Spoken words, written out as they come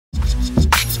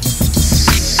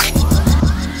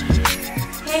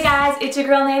It's your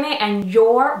girl Nene and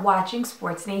you're watching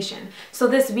Sports Nation. So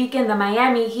this weekend the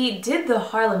Miami Heat did the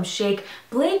Harlem Shake,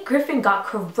 Blake Griffin got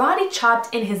karate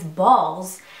chopped in his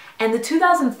balls, and the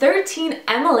 2013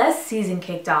 MLS season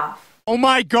kicked off. Oh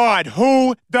my God,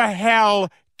 who the hell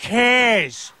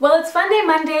cares? Well, it's Fun Day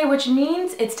Monday, which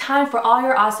means it's time for all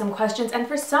your awesome questions, and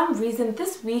for some reason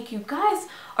this week you guys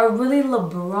are really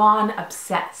LeBron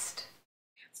obsessed.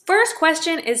 First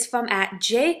question is from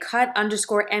 @jcut_NBA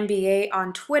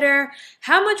on Twitter.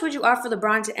 How much would you offer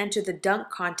LeBron to enter the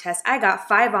dunk contest? I got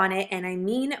 5 on it, and I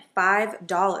mean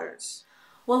 $5.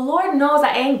 Well, Lord knows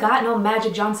I ain't got no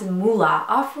Magic Johnson moolah.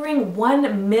 Offering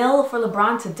 $1 mil for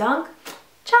LeBron to dunk?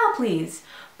 Child, please.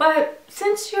 But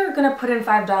since you're gonna put in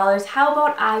 $5, how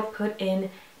about I put in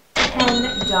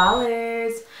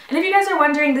 $10? And if you guys are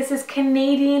wondering, this is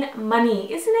Canadian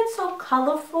money. Isn't it so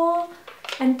colorful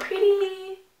and pretty?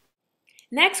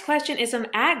 Next question is from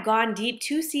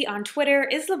 @GoneDeep2C on Twitter.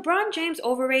 Is LeBron James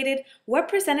overrated? What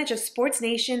percentage of Sports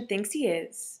Nation thinks he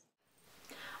is?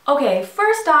 Okay,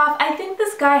 first off, I think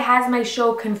this guy has my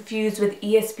show confused with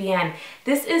ESPN.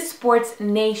 This is Sports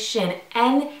Nation,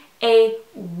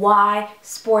 N-A-Y,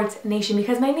 Sports Nation,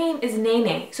 because my name is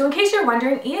Nene. So in case you're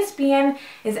wondering, ESPN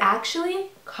is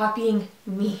actually copying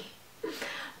me.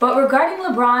 But regarding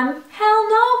LeBron, hell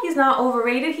no, he's not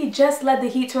overrated. He just led the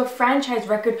Heat to a franchise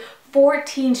record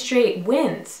 14 straight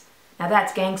wins. Now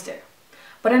that's gangster.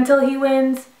 But until he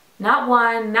wins, not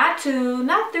 1, not 2,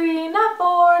 not 3, not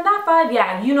 4, not 5,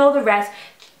 yeah, you know the rest,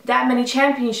 that many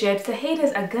championships, the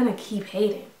haters are gonna keep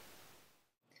hating.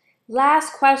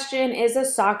 Last question is a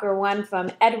soccer one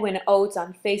from Edwin Oates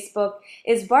on Facebook.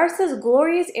 Is Barca's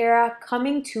glorious era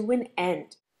coming to an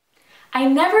end? I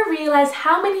never realized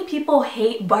how many people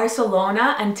hate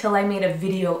Barcelona until I made a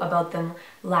video about them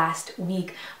last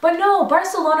week. But no,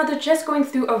 Barcelona, they're just going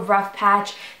through a rough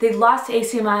patch. They lost to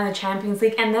AC Milan in the Champions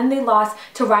League, and then they lost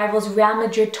to rivals Real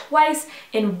Madrid twice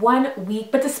in 1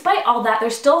 week. But despite all that, they're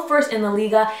still first in the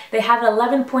Liga. They have an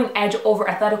 11-point edge over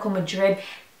Atletico Madrid,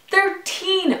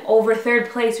 13 over third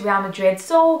place Real Madrid.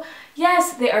 So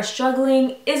yes, they are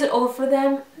struggling. Is it over for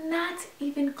them? Not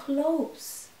even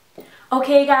close.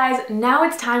 Okay guys, now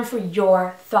it's time for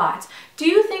your thoughts. Do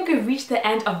you think we've reached the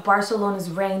end of Barcelona's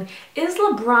reign? Is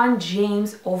LeBron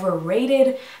James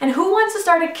overrated? And who wants to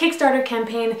start a Kickstarter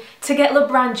campaign to get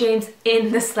LeBron James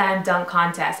in the slam dunk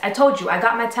contest? I told you, I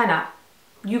got my 10 up.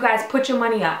 You guys put your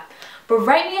money up. But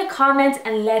write me a comment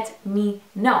and let me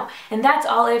know. And that's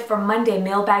all it for Monday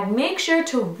Mailbag. Make sure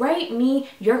to write me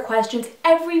your questions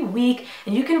every week.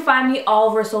 And you can find me all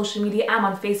over social media. I'm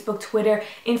on Facebook, Twitter,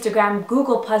 Instagram,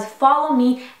 Google+. Follow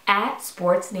me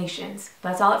 @SportsNations.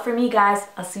 That's all it for me, guys.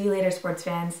 I'll see you later, sports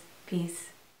fans. Peace.